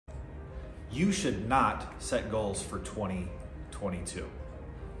You should not set goals for 2022.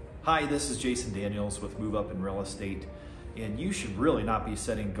 Hi, this is Jason Daniels with Move Up in Real Estate, and you should really not be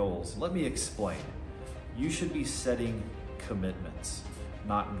setting goals. Let me explain. You should be setting commitments,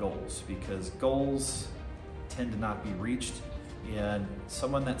 not goals, because goals tend to not be reached, and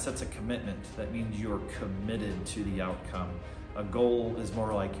someone that sets a commitment, that means you're committed to the outcome. A goal is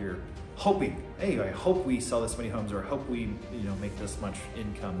more like you're hoping, hey, I hope we sell this many homes, or I hope we make this much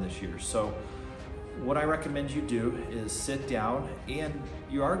income this year. So what I recommend you do is sit down, and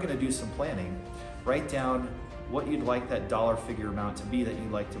you are going to do some planning. Write down what you'd like that dollar figure amount to be that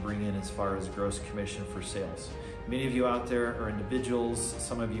you'd like to bring in as far as gross commission for sales. Many of you out there are individuals,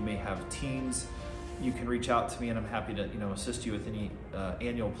 some of you may have teams. You can reach out to me and I'm happy to assist you with any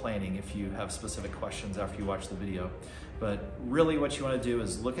annual planning if you have specific questions after you watch the video. But really what you want to do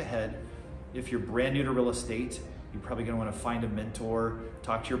is look ahead. If you're brand new to real estate, you're probably going to want to find a mentor,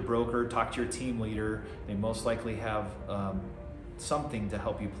 talk to your broker, talk to your team leader. They most likely have something to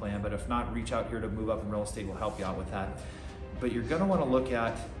help you plan, but if not, reach out here to Move Up in Real Estate. We'll help you out with that. But you're going to want to look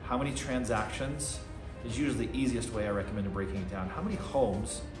at how many transactions is usually the easiest way I recommend breaking it down. How many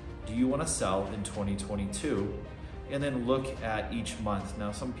homes do you want to sell in 2022? And then look at each month.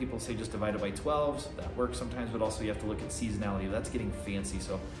 Now, some people say just divide it by 12. So that works sometimes, but also you have to look at seasonality. That's getting fancy.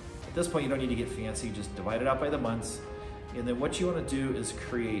 So at this point, you don't need to get fancy. Just divide it out by the months. And then what you want to do is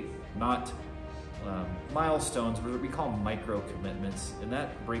create not milestones, but we call them micro commitments. And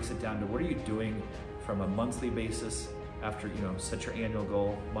that breaks it down to what are you doing from a monthly basis after, set your annual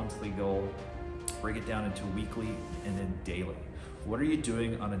goal, monthly goal, break it down into weekly and then daily. What are you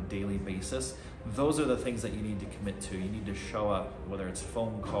doing on a daily basis? Those are the things that you need to commit to. You need to show up, whether it's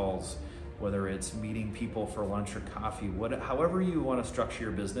phone calls, whether it's meeting people for lunch or coffee, however you want to structure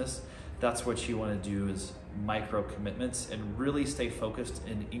your business, that's what you want to do is micro commitments and really stay focused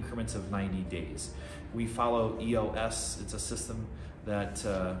in increments of 90 days. We follow EOS. It's a system that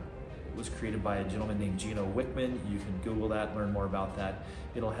was created by a gentleman named Gino Wickman. You can Google that, learn more about that.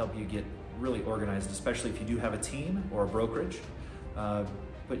 It'll help you get really organized, especially if you do have a team or a brokerage.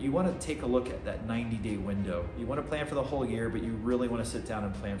 But you want to take a look at that 90-day window. You want to plan for the whole year, but you really want to sit down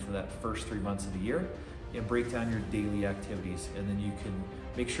and plan for that first 3 months of the year and break down your daily activities. And then you can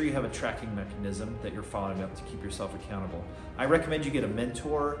make sure you have a tracking mechanism that you're following up to keep yourself accountable. I recommend you get a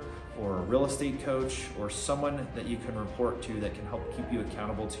mentor or a real estate coach or someone that you can report to that can help keep you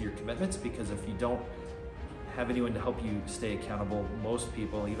accountable to your commitments, because if you don't have anyone to help you stay accountable, most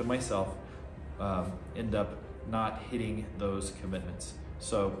people, even myself, end up not hitting those commitments.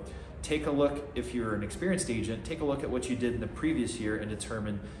 So take a look, if you're an experienced agent, take a look at what you did in the previous year and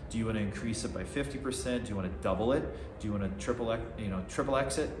determine, do you want to increase it by 50%? Do you want to double it? Do you want to triple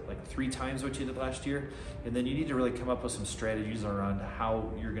exit, like 3 times what you did last year? And then you need to really come up with some strategies around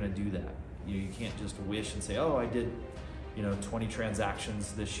how you're going to do that. You can't just wish and say, oh, I did 20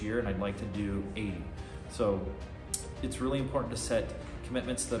 transactions this year and I'd like to do 80. So it's really important to set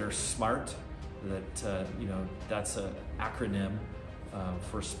commitments that are SMART, that that's an acronym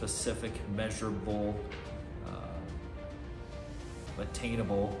for specific, measurable,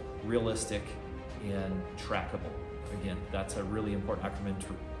 attainable, realistic, and trackable. Again, that's a really important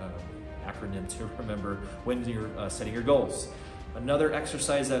acronym to remember when you're setting your goals. Another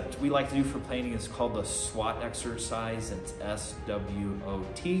exercise that we like to do for planning is called the SWOT exercise. It's SWOT,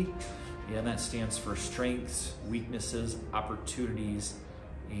 and that stands for strengths, weaknesses, opportunities,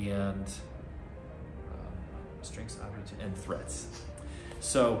 and threats.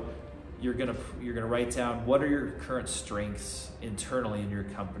 So you're gonna write down what are your current strengths internally in your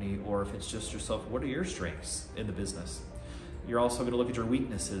company, or if it's just yourself, what are your strengths in the business? You're also gonna look at your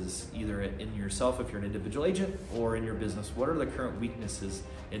weaknesses, either in yourself if you're an individual agent, or in your business. What are the current weaknesses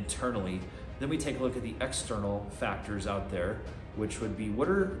internally? Then we take a look at the external factors out there, which would be what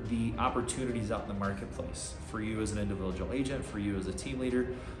are the opportunities out in the marketplace for you as an individual agent, for you as a team leader,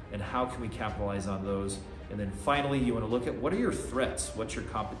 and how can we capitalize on those? And then finally, you want to look at what are your threats? What's your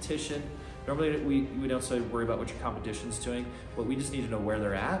competition? Normally, we don't necessarily worry about what your competition's doing, but we just need to know where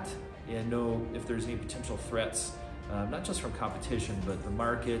they're at and know if there's any potential threats, not just from competition, but the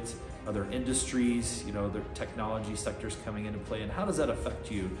market, other industries, the technology sectors coming into play, and how does that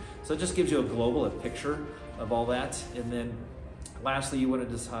affect you? So it just gives you a global picture of all that. And then lastly, you want to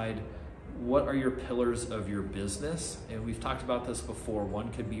decide what are your pillars of your business? And we've talked about this before.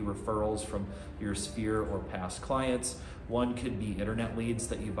 One could be referrals from your sphere or past clients. One could be internet leads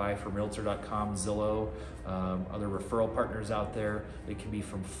that you buy from Realtor.com, Zillow, other referral partners out there. It could be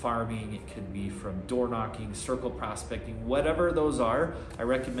from farming, it could be from door knocking, circle prospecting, whatever those are. I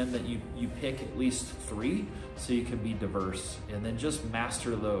recommend that you pick at least 3 so you can be diverse, and then just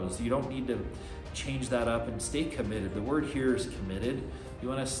master those. You don't need to change that up, and stay committed. The word here is committed. You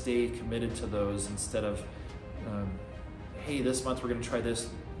want to stay committed to those instead of, hey, this month we're going to try this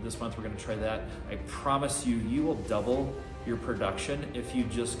month we're going to try that. I promise you, you will double your production if you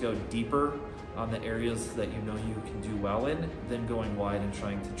just go deeper on the areas that you know you can do well in than going wide and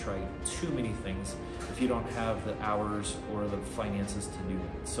trying to try too many things if you don't have the hours or the finances to do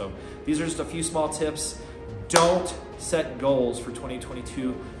that. So these are just a few small tips. Don't set goals for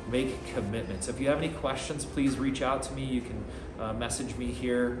 2022, make commitments. If you have any questions, please reach out to me. You can message me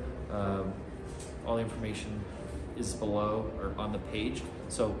here. All the information is below or on the page.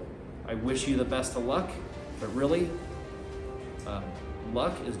 So I wish you the best of luck, but really,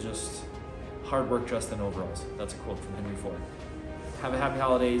 luck is just hard work dressed in overalls. That's a quote from Henry Ford. Have a happy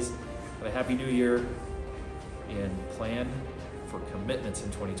holidays, have a happy new year, and plan for commitments in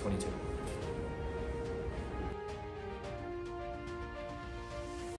 2022.